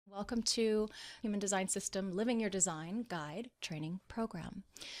Welcome to Human Design System Living Your Design Guide Training Program.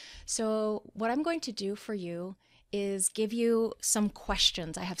 So what I'm going to do for you is give you some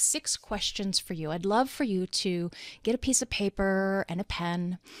questions. I have 6 questions for you. I'd love for you to get a piece of paper and a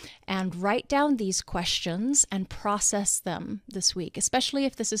pen and write down these questions and process them this week, especially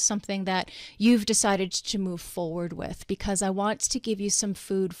if this is something that you've decided to move forward with, because I want to give you some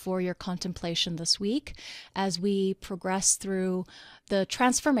food for your contemplation this week as we progress through the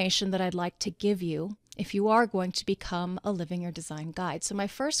transformation that I'd like to give you if you are going to become a Living Your Design guide. So my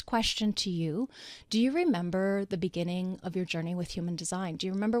first question to you, do you remember the beginning of your journey with human design? Do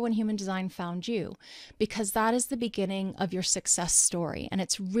you remember when human design found you? Because that is the beginning of your success story. And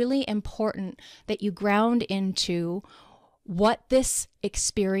it's really important that you ground into what this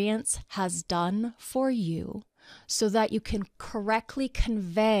experience has done for you, so that you can correctly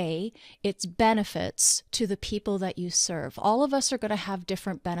convey its benefits to the people that you serve. All of us are going to have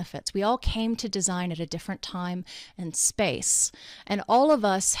different benefits. We all came to design at a different time and space. And all of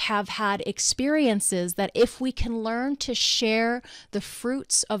us have had experiences that if we can learn to share the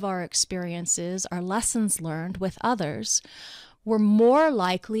fruits of our experiences, our lessons learned with others, we're more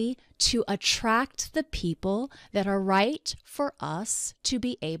likely to attract the people that are right for us to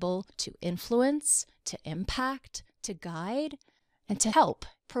be able to influence, to impact, to guide, and to help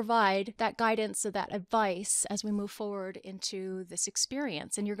provide that guidance or that advice as we move forward into this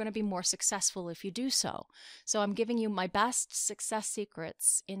experience. And you're going to be more successful if you do so. So I'm giving you my best success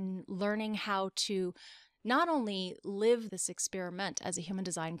secrets in learning how to not only live this experiment as a human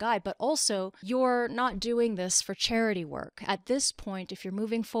design guide, but also you're not doing this for charity work. At this point, if you're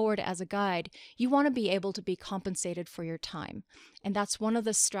moving forward as a guide, you want to be able to be compensated for your time. And that's one of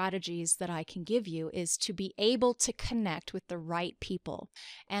the strategies that I can give you, is to be able to connect with the right people.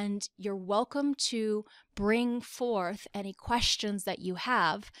 And you're welcome to bring forth any questions that you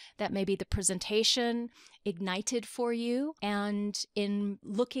have that maybe the presentation ignited for you, and in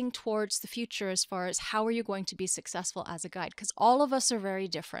looking towards the future as far as how are you going to be successful as a guide, because all of us are very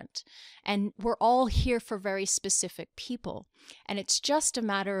different and we're all here for very specific people, and it's just a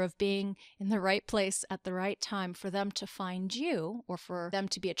matter of being in the right place at the right time for them to find you or for them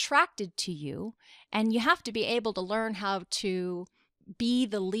to be attracted to you. And you have to be able to learn how to be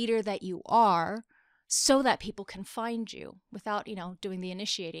the leader that you are, so that people can find you without, doing the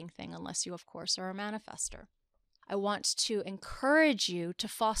initiating thing, unless you, of course, are a manifester. I want to encourage you to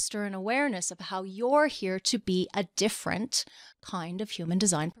foster an awareness of how you're here to be a different kind of human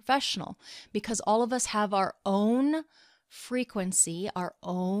design professional, because all of us have our own frequency, our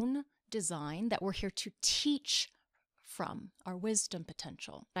own design that we're here to teach from, our wisdom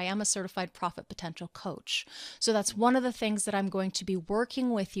potential. I am a certified profit potential coach. So that's one of the things that I'm going to be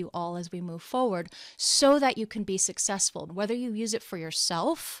working with you all as we move forward, so that you can be successful, whether you use it for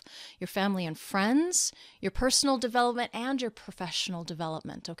yourself, your family and friends, your personal development, and your professional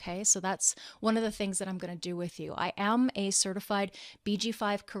development. Okay, so that's one of the things that I'm going to do with you. I am a certified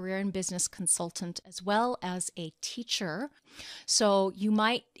BG5 career and business consultant, as well as a teacher. So you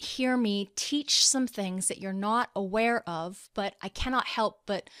might hear me teach some things that you're not aware of, but I cannot help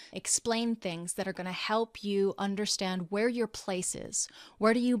but explain things that are going to help you understand where your place is.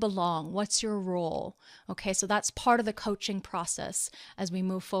 Where do you belong? What's your role? Okay, so that's part of the coaching process as we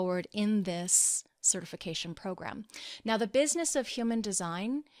move forward in this certification program. Now, the business of human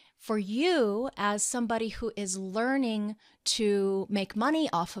design, for you as somebody who is learning to make money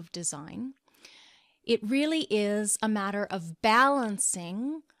off of design, it really is a matter of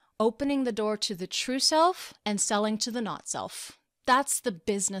balancing opening the door to the true self and selling to the not self. That's the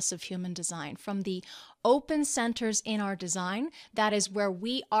business of human design. From the open centers in our design, that is where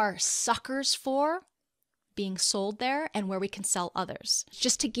we are suckers for being sold there, and where we can sell others.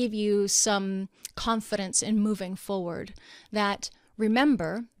 Just to give you some confidence in moving forward, that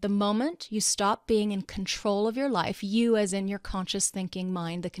remember, the moment you stop being in control of your life, you as in your conscious thinking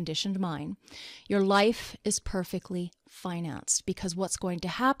mind, the conditioned mind, your life is perfectly financed, because what's going to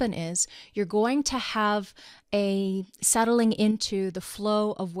happen is you're going to have a settling into the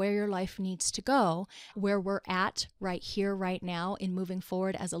flow of where your life needs to go, where we're at right here, right now, in moving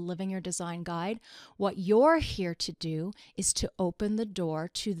forward as a Living Your Design guide. What you're here to do is to open the door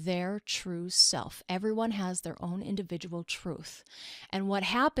to their true self. Everyone has their own individual truth. And what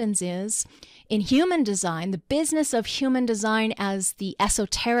happens is, in human design, the business of human design as the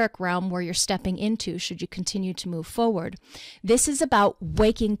esoteric realm where you're stepping into, should you continue to move forward, this is about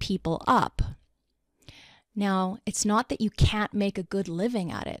waking people up. Now, it's not that you can't make a good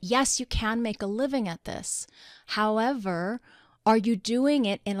living at it. Yes, you can make a living at this. However, are you doing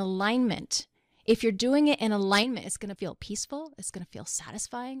it in alignment? If you're doing it in alignment, it's going to feel peaceful, it's going to feel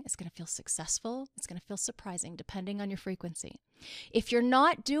satisfying, it's going to feel successful, it's going to feel surprising, depending on your frequency. If you're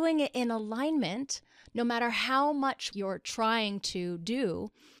not doing it in alignment, no matter how much you're trying to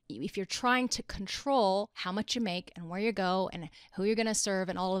do, if you're trying to control how much you make and where you go and who you're going to serve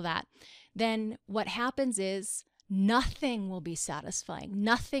and all of that, then what happens is nothing will be satisfying.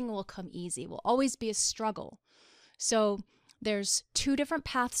 Nothing will come easy. It will always be a struggle. So there's two different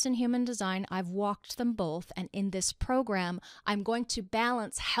paths in human design. I've walked them both. And in this program, I'm going to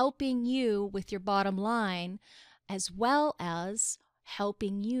balance helping you with your bottom line, as well as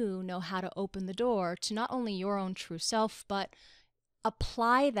helping you know how to open the door to not only your own true self, but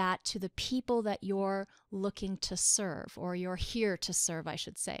apply that to the people that you're looking to serve, or you're here to serve, I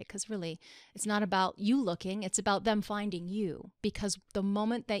should say, because really it's not about you looking, it's about them finding you. Because the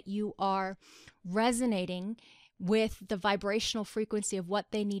moment that you are resonating with the vibrational frequency of what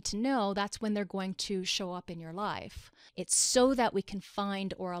they need to know, that's when they're going to show up in your life. It's so that we can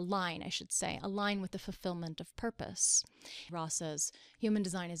find, or align, I should say, align with the fulfillment of purpose. Ross says, human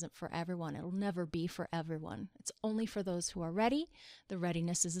design isn't for everyone. It'll never be for everyone. It's only for those who are ready. The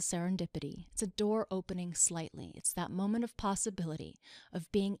readiness is a serendipity. It's a door opening slightly. It's that moment of possibility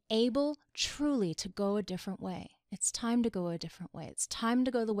of being able truly to go a different way. It's time to go a different way. It's time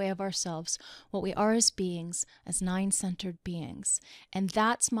to go the way of ourselves, what we are as beings, as nine-centered beings. And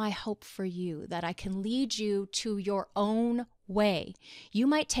that's my hope for you, that I can lead you to your own way. You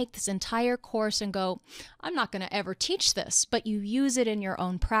might take this entire course and go, I'm not going to ever teach this, but you use it in your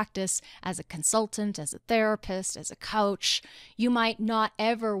own practice as a consultant, as a therapist, as a coach. You might not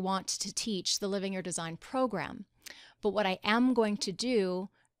ever want to teach the Living Your Design program. But what I am going to do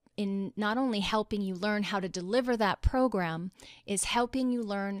in not only helping you learn how to deliver that program, is helping you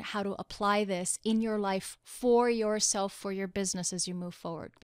learn how to apply this in your life for yourself, for your business as you move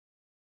forward.